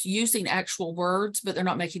they're using actual words, but they're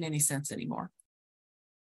not making any sense anymore.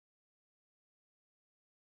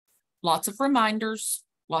 Lots of reminders,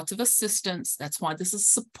 lots of assistance. That's why this is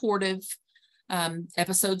supportive.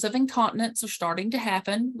 Episodes of incontinence are starting to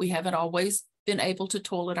happen. We haven't always been able to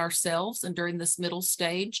toilet ourselves, and during this middle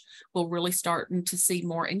stage, we'll really starting to see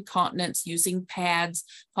more incontinence, using pads,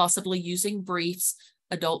 possibly using briefs.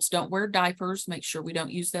 Adults don't wear diapers. Make sure we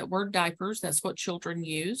don't use that word diapers. That's what children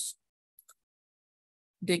use.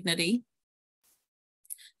 Dignity.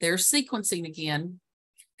 There's sequencing again.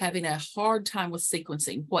 Having a hard time with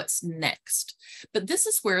sequencing. What's next? But this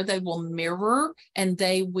is where they will mirror and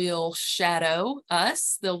they will shadow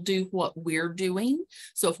us. They'll do what we're doing.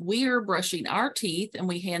 So if we're brushing our teeth and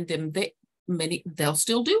we hand them they'll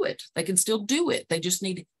still do it. They can still do it. They just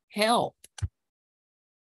need help.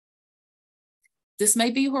 This may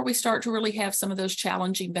be where we start to really have some of those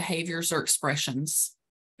challenging behaviors or expressions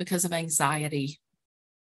because of anxiety.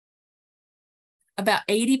 About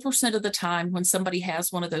 80% of the time when somebody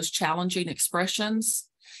has one of those challenging expressions,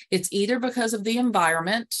 it's either because of the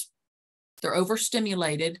environment, they're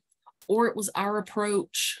overstimulated, or it was our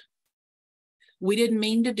approach. We didn't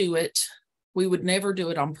mean to do it. We would never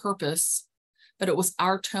do it on purpose, but it was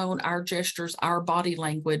our tone, our gestures, our body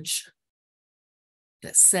language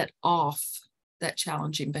that set off that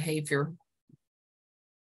challenging behavior.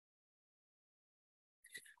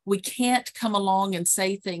 We can't come along and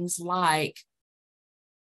say things like,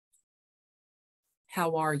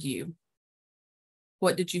 how are you?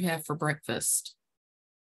 What did you have for breakfast?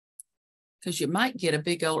 Because you might get a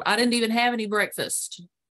big old, I didn't even have any breakfast.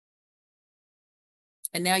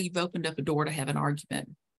 And now you've opened up a door to have an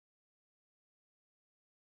argument.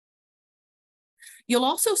 You'll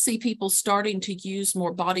also see people starting to use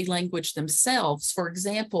more body language themselves. For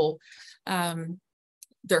example,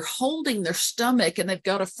 they're holding their stomach and they've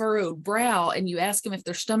got a furrowed brow, and you ask them if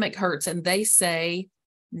their stomach hurts and they say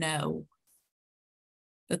no.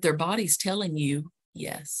 But their body's telling you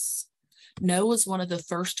yes. No is one of the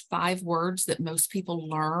first 5 words that most people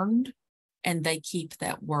learned, and they keep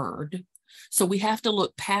that word. So we have to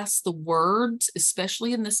look past the words,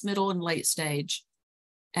 especially in this middle and late stage,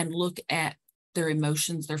 and look at their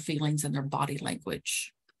emotions, their feelings, and their body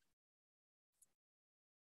language.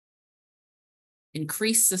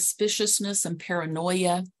 increased suspiciousness and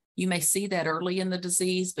paranoia. You may see that early in the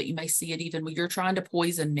disease, but you may see it even when you're trying to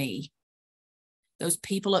poison me. Those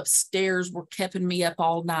people upstairs were keeping me up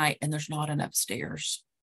all night, and there's not an upstairs.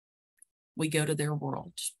 We go to their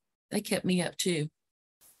world. They kept me up too.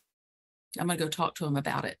 I'm going to go talk to them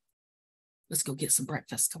about it. Let's go get some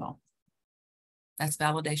breakfast. Come on. That's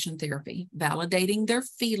validation therapy, validating their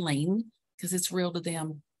feeling because it's real to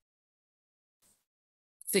them,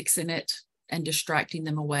 fixing it and distracting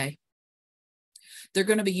them away. They're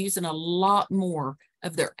going to be using a lot more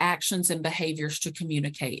of their actions and behaviors to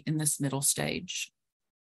communicate in this middle stage.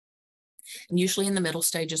 And usually in the middle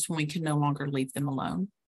stage is when we can no longer leave them alone.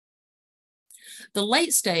 The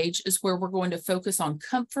late stage is where we're going to focus on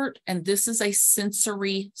comfort, and this is a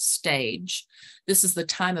sensory stage. This is the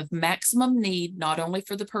time of maximum need, not only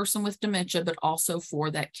for the person with dementia, but also for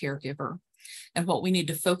that caregiver. And what we need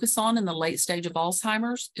to focus on in the late stage of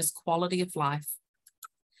Alzheimer's is quality of life.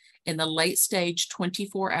 In the late stage,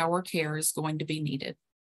 24-hour care is going to be needed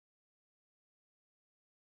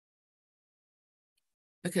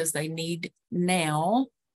because they need now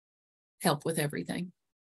help with everything.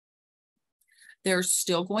 There's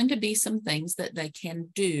still going to be some things that they can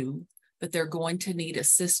do, but they're going to need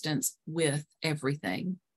assistance with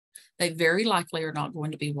everything. They very likely are not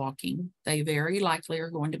going to be walking. They very likely are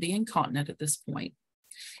going to be incontinent at this point.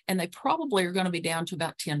 And they probably are going to be down to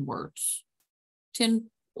about 10 words, 10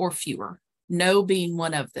 or fewer, no being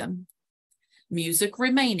one of them. Music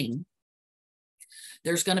remaining.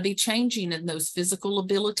 There's going to be changing in those physical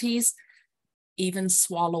abilities, even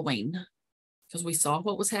swallowing, because we saw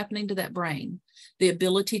what was happening to that brain. The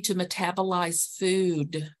ability to metabolize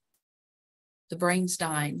food. The brain's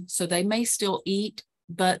dying. So they may still eat,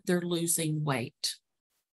 but they're losing weight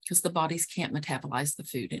because the bodies can't metabolize the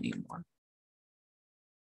food anymore.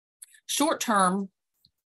 Short-term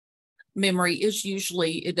memory is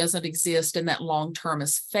usually, it doesn't exist, and that long-term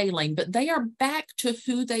is failing, but they are back to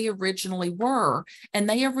who they originally were. And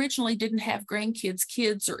they originally didn't have grandkids,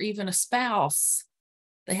 kids, or even a spouse.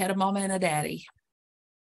 They had a mama and a daddy.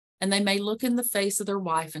 And they may look in the face of their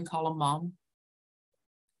wife and call them mom,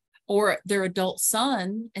 or their adult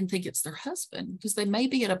son and think it's their husband, because they may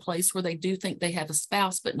be at a place where they do think they have a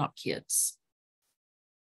spouse, but not kids.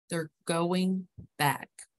 They're going back.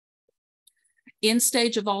 End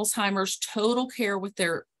stage of Alzheimer's, total care with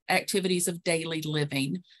their activities of daily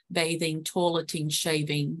living, bathing, toileting,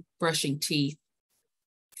 shaving, brushing teeth.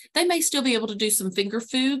 They may still be able to do some finger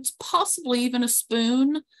foods, possibly even a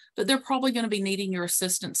spoon, but they're probably going to be needing your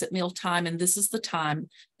assistance at mealtime, and this is the time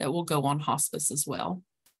that will go on hospice as well.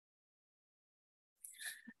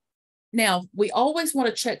 Now, we always want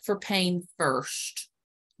to check for pain first,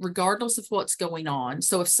 regardless of what's going on.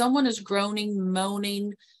 So if someone is groaning,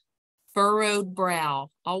 moaning, furrowed brow,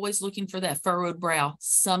 always looking for that furrowed brow,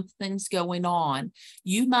 something's going on.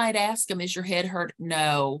 You might ask them, is your head hurt?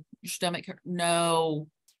 No. Your stomach hurt? No.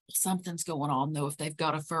 Something's going on though. If they've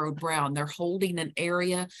got a furrowed brow and they're holding an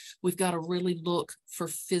area, we've got to really look for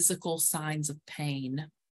physical signs of pain.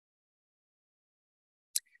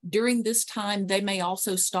 During this time, they may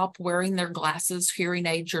also stop wearing their glasses, hearing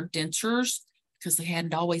aids, or dentures because they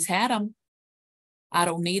hadn't always had them. I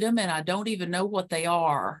don't need them, and I don't even know what they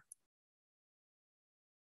are.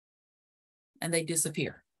 And they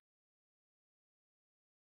disappear.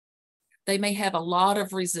 They may have a lot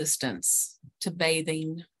of resistance to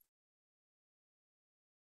bathing,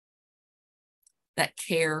 that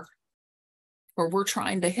care, where we're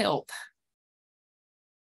trying to help.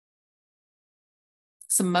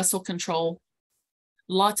 Some muscle control,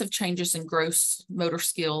 lots of changes in gross motor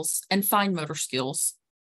skills and fine motor skills.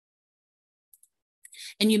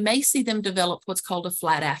 And you may see them develop what's called a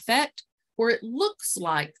flat affect, where it looks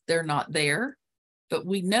like they're not there, but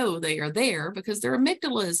we know they are there because their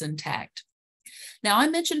amygdala is intact. Now, I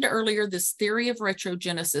mentioned earlier this theory of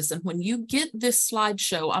retrogenesis, and when you get this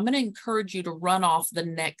slideshow, I'm going to encourage you to run off the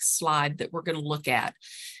next slide that we're going to look at.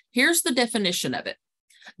 Here's the definition of it.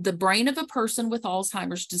 The brain of a person with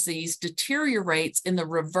Alzheimer's disease deteriorates in the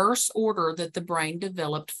reverse order that the brain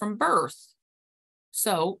developed from birth.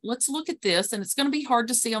 So let's look at this, and it's going to be hard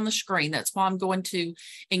to see on the screen. That's why I'm going to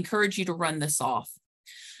encourage you to run this off.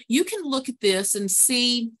 You can look at this and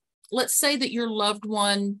see, let's say that your loved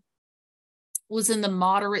one was in the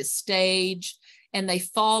moderate stage and they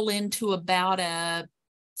fall into about a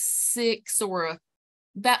 6 or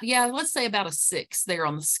let's say about a 6 there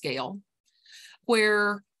on the scale,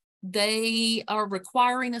 where they are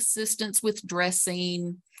requiring assistance with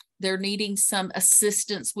dressing. They're needing some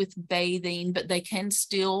assistance with bathing, but they can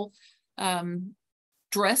still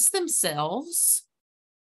dress themselves.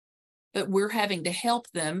 but we're having to help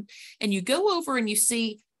them. And you go over and you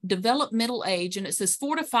see developmental age, and it says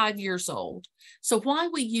 4 to 5 years old. So why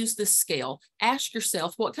we use this scale, ask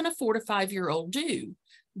yourself, what can a 4 to 5 year old do?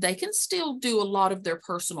 They can still do a lot of their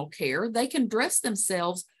personal care. They can dress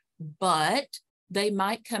themselves, but they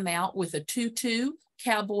might come out with a tutu,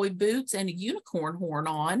 cowboy boots, and a unicorn horn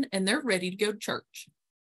on, and they're ready to go to church.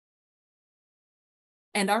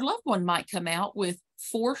 And our loved one might come out with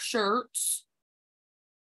 4 shirts,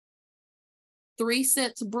 3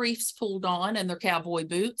 sets of briefs pulled on, and their cowboy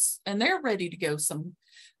boots, and they're ready to go.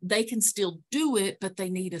 They can still do it, but they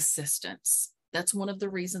need assistance. That's one of the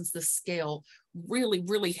reasons the scale really,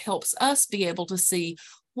 really helps us be able to see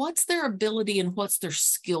what's their ability and what's their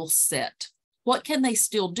skill set. What can they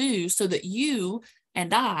still do so that you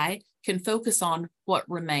and I can focus on what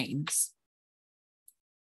remains?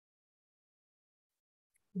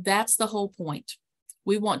 That's the whole point.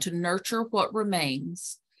 We want to nurture what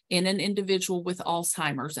remains in an individual with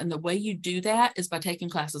Alzheimer's. And the way you do that is by taking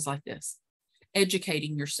classes like this,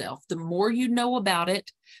 educating yourself. The more you know about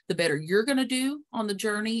it, the better you're going to do on the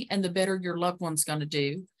journey, and the better your loved one's going to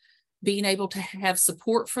do. Being able to have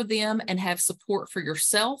support for them and have support for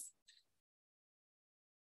yourself.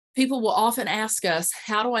 People will often ask us,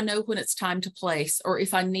 how do I know when it's time to place, or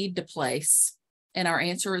if I need to place? And our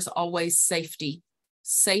answer is always safety.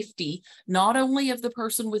 Safety, not only of the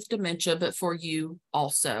person with dementia, but for you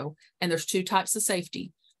also. And there's 2 types of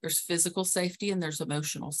safety. There's physical safety and there's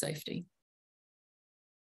emotional safety.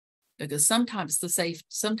 Because sometimes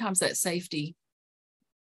that safety,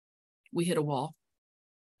 we hit a wall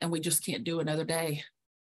and we just can't do another day.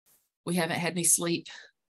 We haven't had any sleep.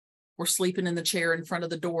 We're sleeping in the chair in front of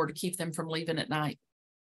the door to keep them from leaving at night.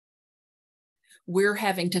 We're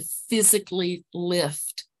having to physically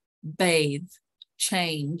lift, bathe,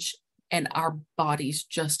 change, and our bodies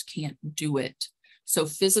just can't do it. So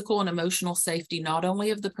physical and emotional safety, not only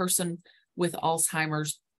of the person with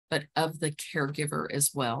Alzheimer's, but of the caregiver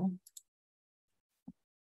as well.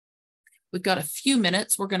 We've got a few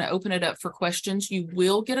minutes. We're going to open it up for questions. You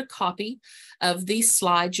will get a copy of these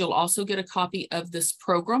slides. You'll also get a copy of this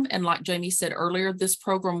program. And like Jamie said earlier, this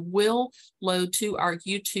program will load to our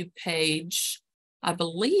YouTube page. I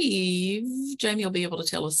believe Jamie will be able to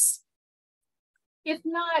tell us. If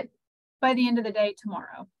not, by the end of the day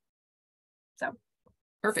tomorrow. So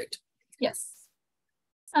perfect. Yes.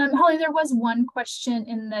 Holly, there was one question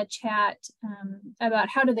in the chat about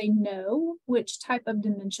how do they know which type of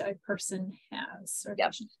dementia a person has? Or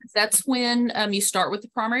yep. That's when you start with the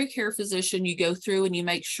primary care physician. You go through and you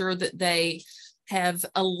make sure that they have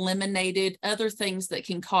eliminated other things that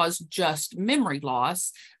can cause just memory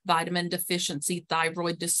loss, vitamin deficiency,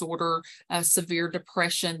 thyroid disorder, severe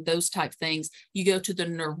depression, those type things. You go to the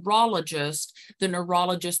neurologist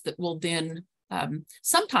that will then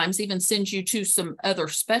sometimes even send you to some other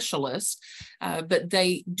specialists, but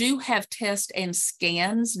they do have tests and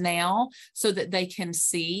scans now so that they can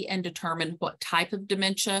see and determine what type of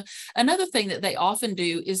dementia. Another thing that they often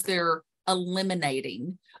do is they're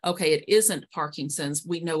eliminating, okay, it isn't Parkinson's.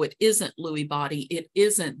 We know it isn't Lewy body. It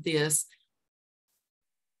isn't this.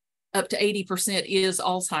 Up to 80% is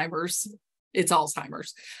Alzheimer's. It's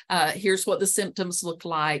Alzheimer's. Here's what the symptoms look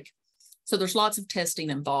like. So there's lots of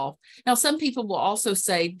testing involved. Now, some people will also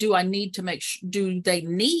say, do I need to do they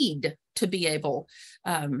need to be able,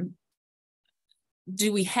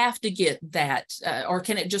 do we have to get that, or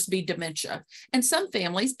can it just be dementia? And some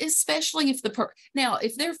families, especially if now,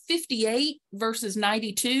 if they're 58 versus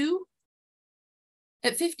 92,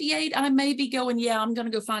 at 58, I may be going, yeah, I'm going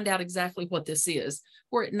to go find out exactly what this is.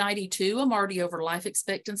 Or at 92, I'm already over life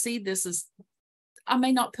expectancy. I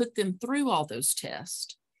may not put them through all those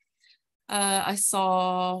tests. I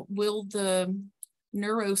saw, will the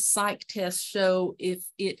neuropsych test show if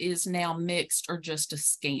it is now mixed or just a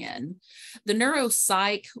scan? The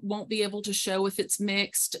neuropsych won't be able to show if it's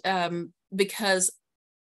mixed because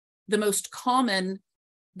the most common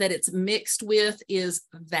that it's mixed with is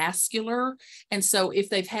vascular. And so if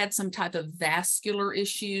they've had some type of vascular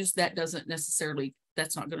issues,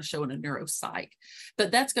 that's not going to show in a neuropsych.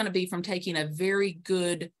 But that's going to be from taking a very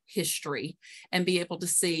good history and be able to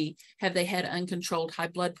see, have they had uncontrolled high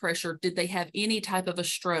blood pressure? Did they have any type of a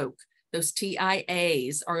stroke? Those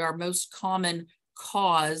TIAs are our most common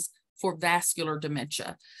cause for vascular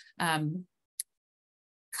dementia.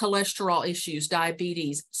 Cholesterol issues,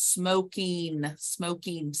 diabetes, smoking,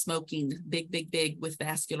 big with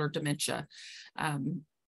vascular dementia.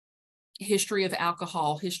 History of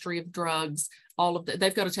alcohol, history of drugs, all of that.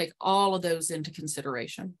 They've got to take all of those into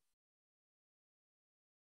consideration.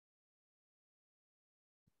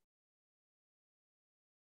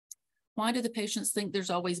 Why do the patients think there's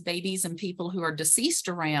always babies and people who are deceased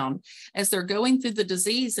around? As they're going through the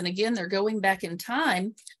disease, and again, they're going back in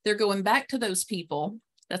time, they're going back to those people.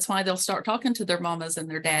 That's why they'll start talking to their mamas and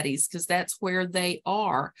their daddies, because that's where they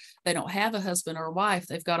are. They don't have a husband or a wife.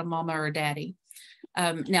 They've got a mama or a daddy.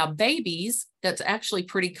 Now, babies, that's actually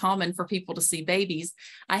pretty common for people to see babies.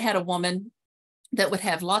 I had a woman that would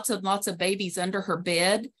have lots of babies under her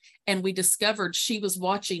bed. And we discovered she was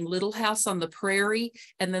watching Little House on the Prairie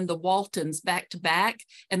and then the Waltons back to back.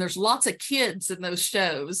 And there's lots of kids in those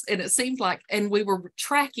shows. And it seemed like, and we were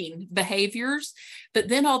tracking behaviors, but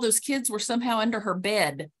then all those kids were somehow under her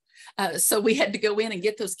bed. So we had to go in and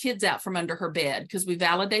get those kids out from under her bed because we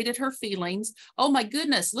validated her feelings. Oh my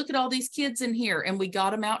goodness, look at all these kids in here. And we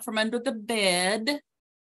got them out from under the bed.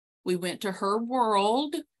 We went to her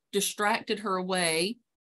world, distracted her away,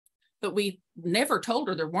 but we never told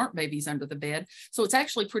her there weren't babies under the bed. So it's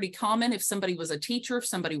actually pretty common if somebody was a teacher, if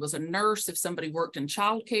somebody was a nurse, if somebody worked in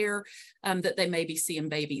childcare, that they may be seeing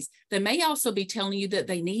babies. They may also be telling you that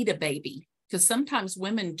they need a baby, because sometimes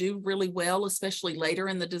women do really well, especially later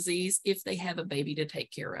in the disease, if they have a baby to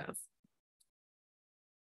take care of.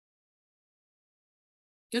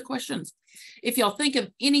 Good questions. If y'all think of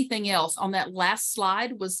anything else, on that last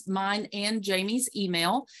slide was mine and Jamie's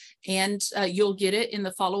email, and you'll get it in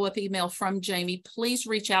the follow-up email from Jamie. Please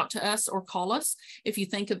reach out to us or call us if you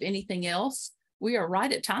think of anything else. We are right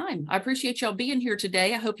at time. I appreciate y'all being here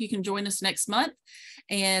today. I hope you can join us next month.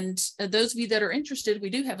 And those of you that are interested, we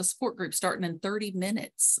do have a support group starting in 30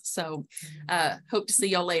 minutes. So hope to see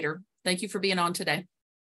y'all later. Thank you for being on today.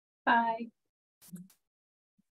 Bye.